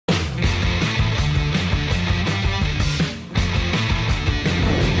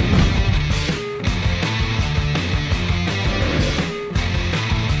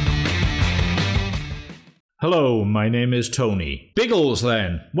Hello, my name is Tony. Biggles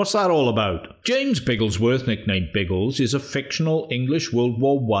then, what's that all about? James Bigglesworth, nicknamed Biggles, is a fictional English World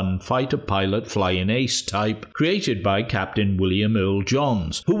War I fighter pilot flying ace type created by Captain William Earl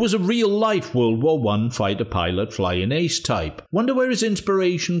Johns, who was a real-life World War I fighter pilot flying ace type. Wonder where his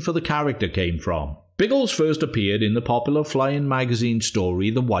inspiration for the character came from. Biggles first appeared in the popular flying magazine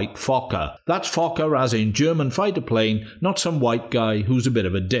story The White Fokker. That's Fokker as in German fighter plane, not some white guy who's a bit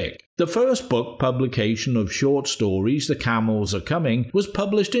of a dick. The first book publication of short stories, The Camels Are Coming, was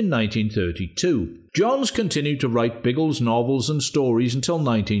published in 1932. Johns continued to write Biggles novels and stories until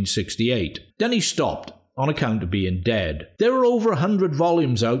 1968. Then he stopped, on account of being dead. There are over 100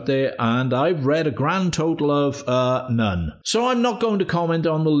 volumes out there, and I've read a grand total of, none. So I'm not going to comment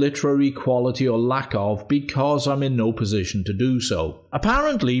on the literary quality or lack of, because I'm in no position to do so.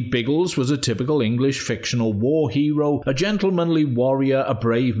 Apparently, Biggles was a typical English fictional war hero, a gentlemanly warrior, a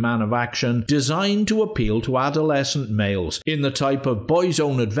brave man of action, designed to appeal to adolescent males, in the type of boys'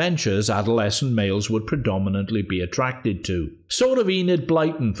 own adventures adolescent males would predominantly be attracted to. Sort of Enid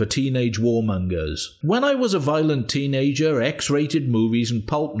Blyton for teenage warmongers. When I was a violent teenager, X-rated movies and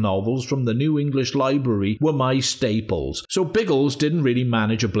pulp novels from the New English Library were my staples, so Biggles didn't really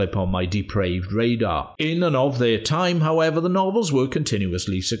manage a blip on my depraved radar. In and of their time, however, the novels were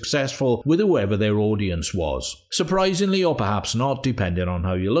continuously successful with whoever their audience was. Surprisingly, or perhaps not, depending on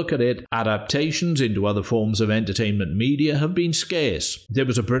how you look at it, adaptations into other forms of entertainment media have been scarce. There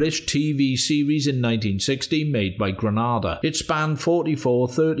was a British TV series in 1960 made by Granada. It spanned 44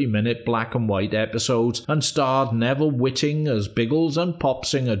 30-minute black and white episodes and starred Neville Whiting as Biggles and pop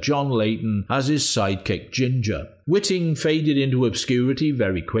singer John Layton as his sidekick Ginger. Whiting faded into obscurity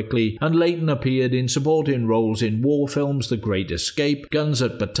very quickly, and Layton appeared in supporting roles in war films The Great Escape, Guns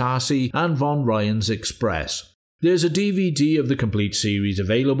at Battersea, and Von Ryan's Express. There's a DVD of the complete series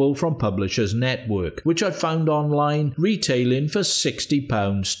available from Publishers Network, which I found online, retailing for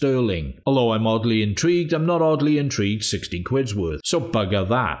 £60 sterling. Although I'm oddly intrigued, I'm not oddly intrigued 60 quid's worth, so bugger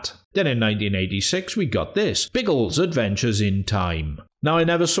that. Then in 1986 we got this, Biggles Adventures in Time. Now I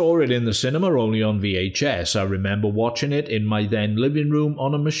never saw it in the cinema, only on VHS. I remember watching it in my then living room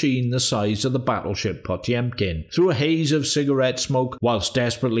on a machine the size of the battleship Potemkin, through a haze of cigarette smoke, whilst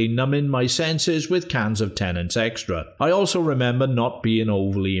desperately numbing my senses with cans of Tennent's Extra. I also remember not being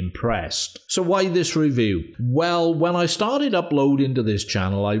overly impressed. So why this review? Well, when I started uploading to this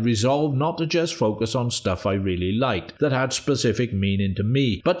channel, I resolved not to just focus on stuff I really liked, that had specific meaning to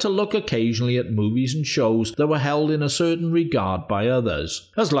me, but to look occasionally at movies and shows that were held in a certain regard by others.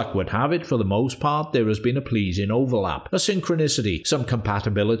 As luck would have it, for the most part, there has been a pleasing overlap, a synchronicity, some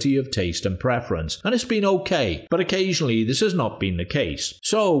compatibility of taste and preference, and it's been okay, but occasionally this has not been the case.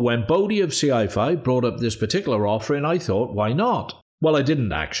 So when Bodhi of Sci-Fi brought up this particular offering, I thought, why not? Well, I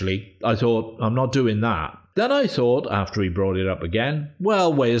didn't actually. I thought, I'm not doing that. Then I thought, after he brought it up again,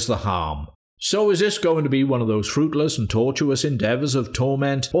 well, where's the harm? So is this going to be one of those fruitless and tortuous endeavours of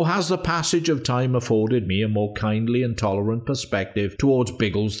torment, or has the passage of time afforded me a more kindly and tolerant perspective towards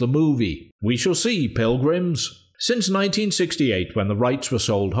Biggles the movie? We shall see, pilgrims. Since 1968, when the rights were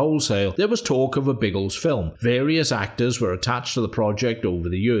sold wholesale, there was talk of a Biggles film. Various actors were attached to the project over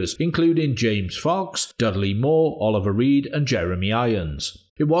the years, including James Fox, Dudley Moore, Oliver Reed and Jeremy Irons.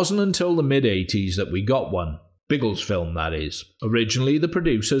 It wasn't until the mid-80s that we got one. Biggles film, that is. Originally, the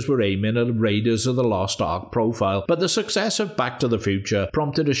producers were aiming at a Raiders of the Lost Ark profile, but the success of Back to the Future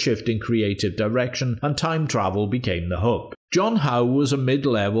prompted a shift in creative direction, and time travel became the hook. John Howe was a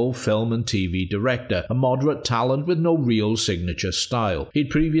mid-level film and TV director, a moderate talent with no real signature style. He'd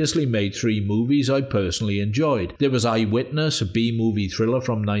previously made 3 movies I personally enjoyed. There was Eyewitness, a B-movie thriller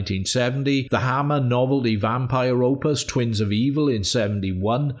from 1970, the Hammer novelty vampire opus Twins of Evil in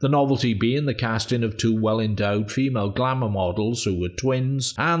 71, the novelty being the casting of 2 well-endowed female glamour models who were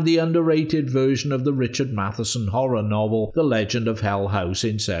twins, and the underrated version of the Richard Matheson horror novel The Legend of Hell House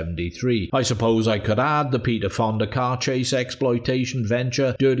in 73. I suppose I could add the Peter Fonda car chase exploitation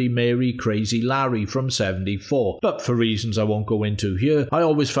venture Dirty Mary Crazy Larry from 74, but for reasons I won't go into here, I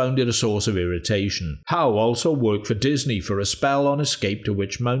always found it a source of irritation. Howe also worked for Disney for a spell on Escape to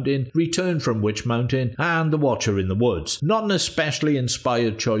Witch Mountain, Return from Witch Mountain, and The Watcher in the Woods. Not an especially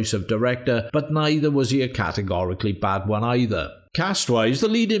inspired choice of director, but neither was he a categorically bad one either. Cast-wise, the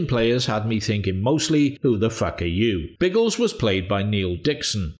leading players had me thinking mostly, who the fuck are you? Biggles was played by Neil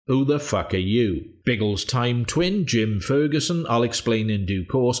Dixon. Who the fuck are you? Biggles' time twin, Jim Ferguson, I'll explain in due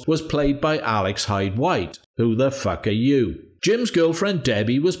course, was played by Alex Hyde-White. Who the fuck are you? Jim's girlfriend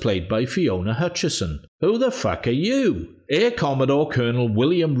Debbie was played by Fiona Hutchison. Who the fuck are you? Air Commodore Colonel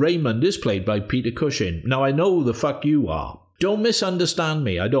William Raymond is played by Peter Cushing. Now I know who the fuck you are. Don't misunderstand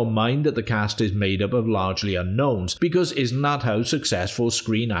me, I don't mind that the cast is made up of largely unknowns, because isn't that how successful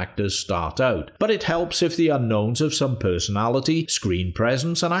screen actors start out? But it helps if the unknowns have some personality, screen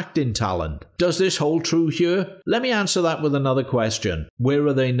presence and acting talent. Does this hold true here? Let me answer that with another question. Where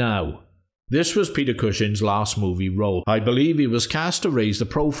are they now? This was Peter Cushing's last movie role. I believe he was cast to raise the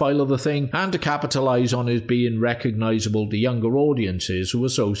profile of the thing and to capitalise on his being recognisable to younger audiences who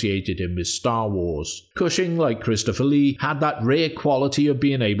associated him with Star Wars. Cushing, like Christopher Lee, had that rare quality of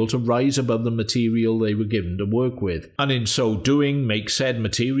being able to rise above the material they were given to work with, and in so doing make said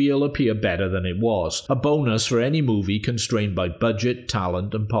material appear better than it was, a bonus for any movie constrained by budget,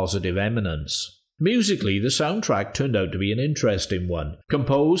 talent and positive eminence. Musically, the soundtrack turned out to be an interesting one.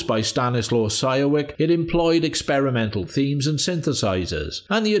 Composed by Stanislaus Sajowicz, it employed experimental themes and synthesizers,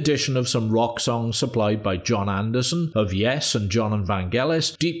 and the addition of some rock songs supplied by John Anderson of Yes and John and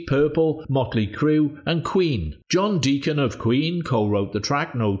Vangelis, Deep Purple, Motley Crue, and Queen. John Deacon of Queen co-wrote the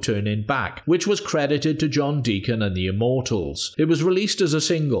track No Turning Back, which was credited to John Deacon and the Immortals. It was released as a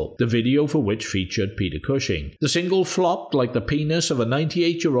single, the video for which featured Peter Cushing. The single flopped like the penis of a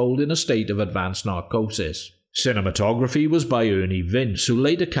 98-year-old in a state of advanced narcosis. Cinematography was by Ernie Vince, who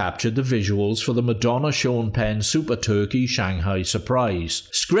later captured the visuals for the Madonna Sean Penn Super Turkey Shanghai Surprise.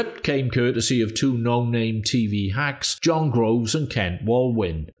 Script came courtesy of two no-name TV hacks, John Groves and Kent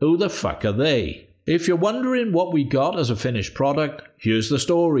Walwyn. Who the fuck are they? If you're wondering what we got as a finished product, here's the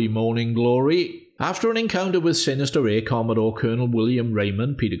story, Morning Glory. After an encounter with sinister Air Commodore Colonel William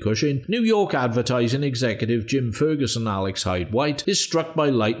Raymond Peter Cushing, New York advertising executive Jim Ferguson Alex Hyde-White is struck by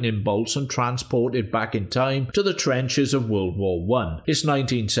lightning bolts and transported back in time to the trenches of World War I. It's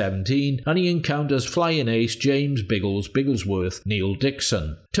 1917, and he encounters flying ace James Biggles Bigglesworth Neil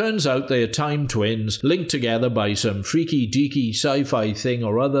Dixon. Turns out they are time twins, linked together by some freaky-deaky sci-fi thing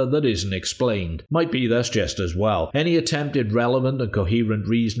or other that isn't explained. Might be that's just as well. Any attempted relevant and coherent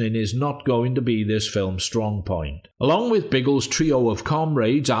reasoning is not going to be this film's strong point. Along with Biggles' trio of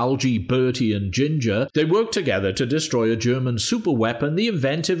comrades, Algie, Bertie and Ginger, they work together to destroy a German superweapon, the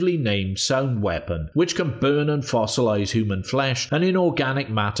inventively named sound weapon, which can burn and fossilize human flesh and inorganic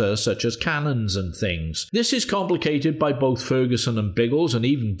matter such as cannons and things. This is complicated by both Ferguson and Biggles and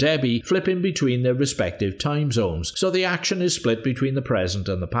even Debbie flipping between their respective time zones, so the action is split between the present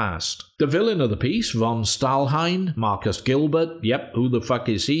and the past. The villain of the piece, von Stahlheim, Marcus Gilbert, yep, who the fuck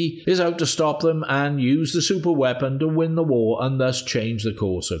is he, is out to stop them and use the super weapon to win the war and thus change the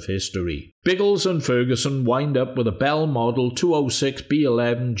course of history. Biggles and Ferguson wind up with a Bell Model 206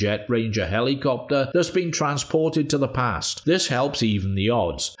 B-11 Jet Ranger helicopter that's been transported to the past. This helps even the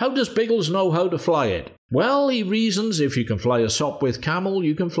odds. How does Biggles know how to fly it? Well, he reasons if you can fly a Sopwith Camel,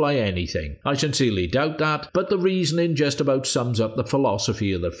 you can fly anything. I sincerely doubt that, but the reasoning just about sums up the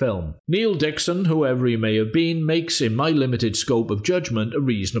philosophy of the film. Neil Dixon, whoever he may have been, makes, in my limited scope of judgment, a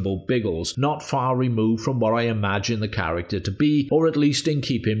reasonable Biggles, not far removed from what I imagine the character to be, or at least in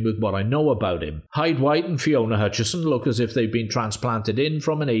keeping with what I know about him. Hyde-White and Fiona Hutchison look as if they've been transplanted in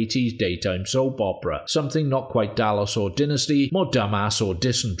from an 80s daytime soap opera, something not quite Dallas or Dynasty, more Dumbass or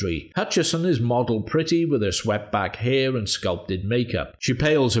Dysentery. Hutchison is modelled pretty with her swept-back hair and sculpted makeup. She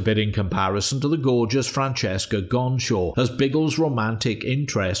pales a bit in comparison to the gorgeous Francesca Gonshaw as Biggles' romantic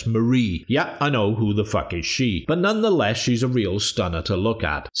interest Marie. Yeah, I know, who the fuck is she? But nonetheless, she's a real stunner to look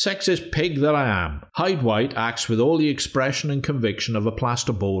at. Sexist pig that I am. Hyde-White acts with all the expression and conviction of a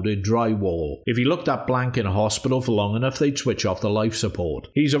plasterboarded drywall. If he looked that blank in a hospital for long enough, they'd switch off the life support.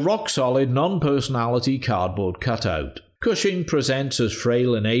 He's a rock-solid, non-personality cardboard cutout. Cushing presents as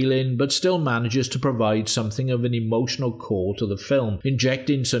frail and ailing, but still manages to provide something of an emotional core to the film,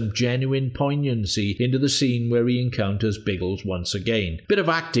 injecting some genuine poignancy into the scene where he encounters Biggles once again. Bit of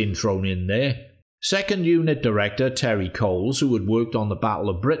acting thrown in there. Second unit director Terry Coles, who had worked on the Battle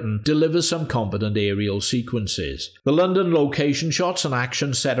of Britain, delivers some competent aerial sequences. The London location shots and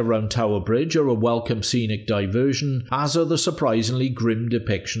action set around Tower Bridge are a welcome scenic diversion, as are the surprisingly grim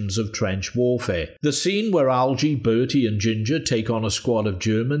depictions of trench warfare. The scene where Algie, Bertie and Ginger take on a squad of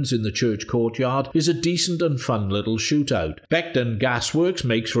Germans in the church courtyard is a decent and fun little shootout. Beckton Gasworks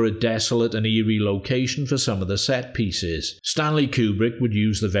makes for a desolate and eerie location for some of the set pieces. Stanley Kubrick would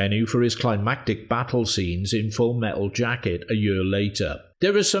use the venue for his climactic battle scenes in Full Metal Jacket a year later.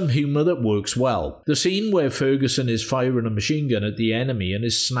 There is some humour that works well. The scene where Ferguson is firing a machine gun at the enemy and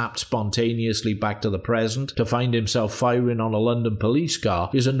is snapped spontaneously back to the present to find himself firing on a London police car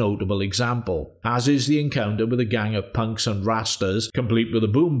is a notable example, as is the encounter with a gang of punks and rastas, complete with a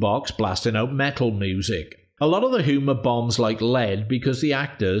boombox blasting out metal music. A lot of the humour bombs like lead because the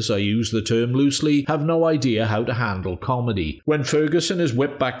actors, I use the term loosely, have no idea how to handle comedy. When Ferguson is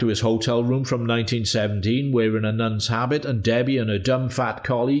whipped back to his hotel room from 1917 wearing a nun's habit and Debbie and her dumb fat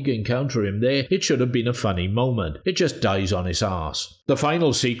colleague encounter him there, it should have been a funny moment. It just dies on his arse. The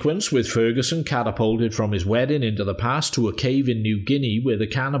final sequence with Ferguson catapulted from his wedding into the past to a cave in New Guinea where the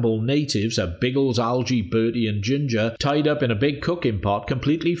cannibal natives are Biggles, Algie, Bertie and Ginger tied up in a big cooking pot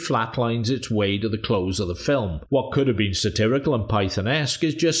completely flatlines its way to the close of the film. What could have been satirical and Python-esque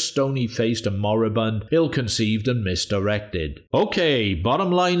is just stony-faced and moribund, ill-conceived and misdirected. Okay,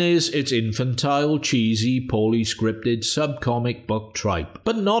 bottom line is it's infantile, cheesy, poorly scripted sub-comic book tripe,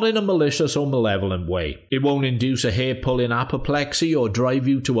 but not in a malicious or malevolent way. It won't induce a hair-pulling apoplexy or drive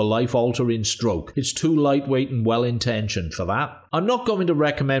you to a life-altering stroke. It's too lightweight and well-intentioned for that. I'm not going to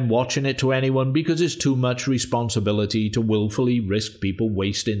recommend watching it to anyone because it's too much responsibility to willfully risk people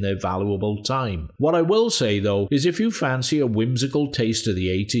wasting their valuable time. What I will say though is if you fancy a whimsical taste of the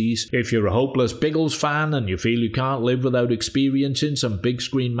 80s, if you're a hopeless Biggles fan and you feel you can't live without experiencing some big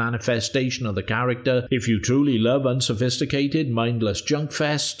screen manifestation of the character, if you truly love unsophisticated, mindless junk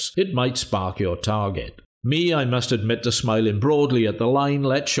fests, it might spark your target. Me, I must admit to smiling broadly at the line,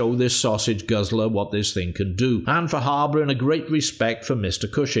 let's show this sausage guzzler what this thing can do, and for harbouring a great respect for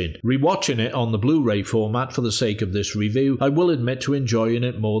Mr. Cushing. Rewatching it on the Blu-ray format for the sake of this review, I will admit to enjoying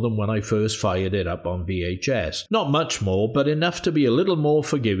it more than when I first fired it up on VHS. Not much more, but enough to be a little more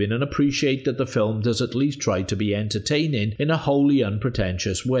forgiving and appreciate that the film does at least try to be entertaining in a wholly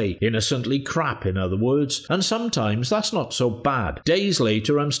unpretentious way. Innocently crap, in other words, and sometimes that's not so bad. Days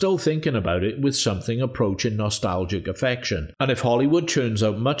later, I'm still thinking about it with something approaching nostalgic affection. And if Hollywood churns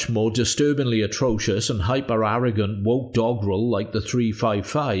out much more disturbingly atrocious and hyper-arrogant woke doggerel like the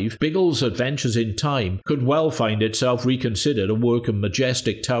 355, Biggles' Adventures in Time could well find itself reconsidered a work of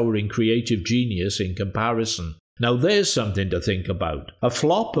majestic towering creative genius in comparison. Now there's something to think about. A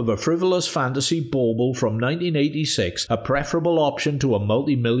flop of a frivolous fantasy bauble from 1986, a preferable option to a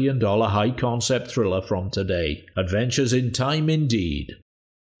multi-million-dollar high-concept thriller from today. Adventures in Time indeed.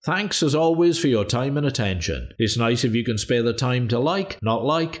 Thanks as always for your time and attention. It's nice if you can spare the time to not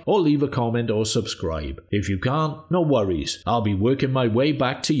like, or leave a comment or subscribe. If you can't, no worries. I'll be working my way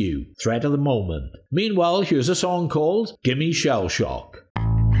back to you. Threat of the moment. Meanwhile, here's a song called Gimme Shell Shock.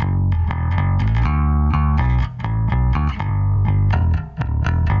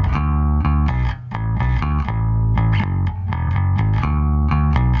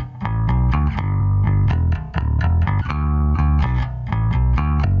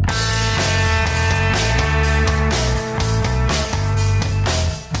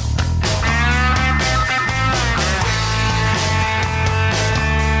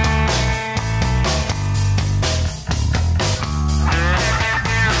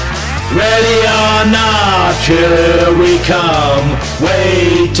 Ready or not, here we come.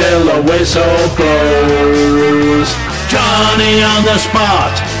 Wait till the whistle blows. Johnny on the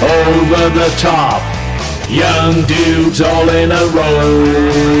spot, over the top. Young dudes all in a row.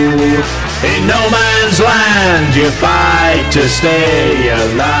 In no man's land, you fight to stay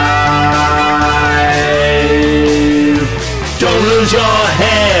alive. Don't lose your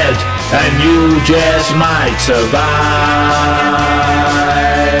head, and you just might survive.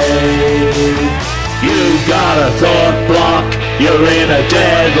 You got a thought block, you're in a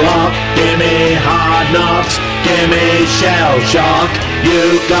deadlock. Gimme hard knocks, gimme shell shock.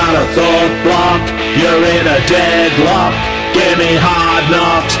 You got a thought block, you're in a deadlock. Gimme hard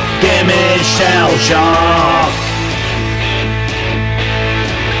knocks, gimme shell shock.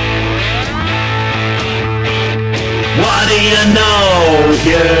 What do you know?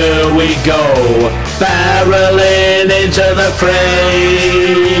 Here we go, barreling into the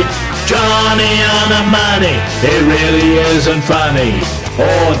fray. Johnny on the money, it really isn't funny.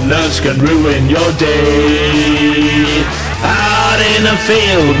 Ordnance can ruin your day. Out in the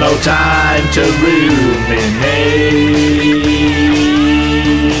field, no time to ruminate.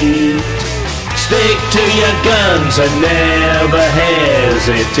 Stick to your guns and never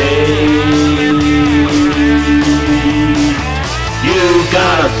hesitate. You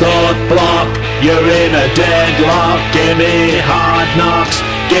got a thought block, you're in a deadlock. Gimme hard knocks,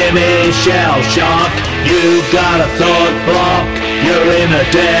 gimme shell shock. You got a thought block, you're in a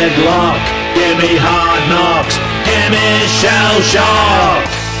deadlock. Gimme hard knocks, gimme shell shock.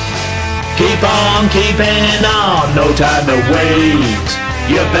 Keep on keeping on, no time to wait.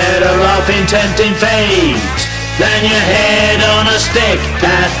 You're better off in tempting fate than your head on a stick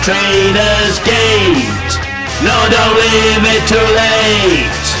at Trader's Gate. No, don't leave it too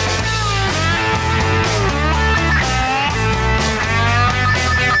late.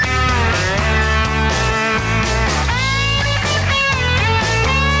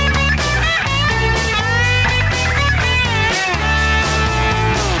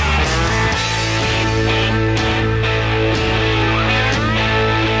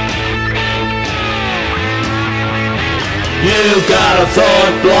 You got a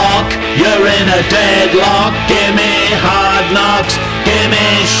thought block, you're in a deadlock. Give me hard knocks, give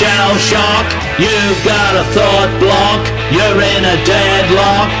me shell shock. You got a thought block, you're in a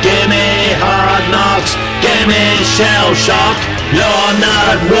deadlock. Give me hard knocks, give me shell shock. You're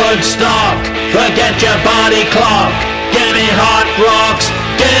not at Woodstock, forget your body clock. Give me hot rocks,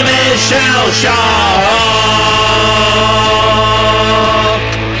 give me shell shock.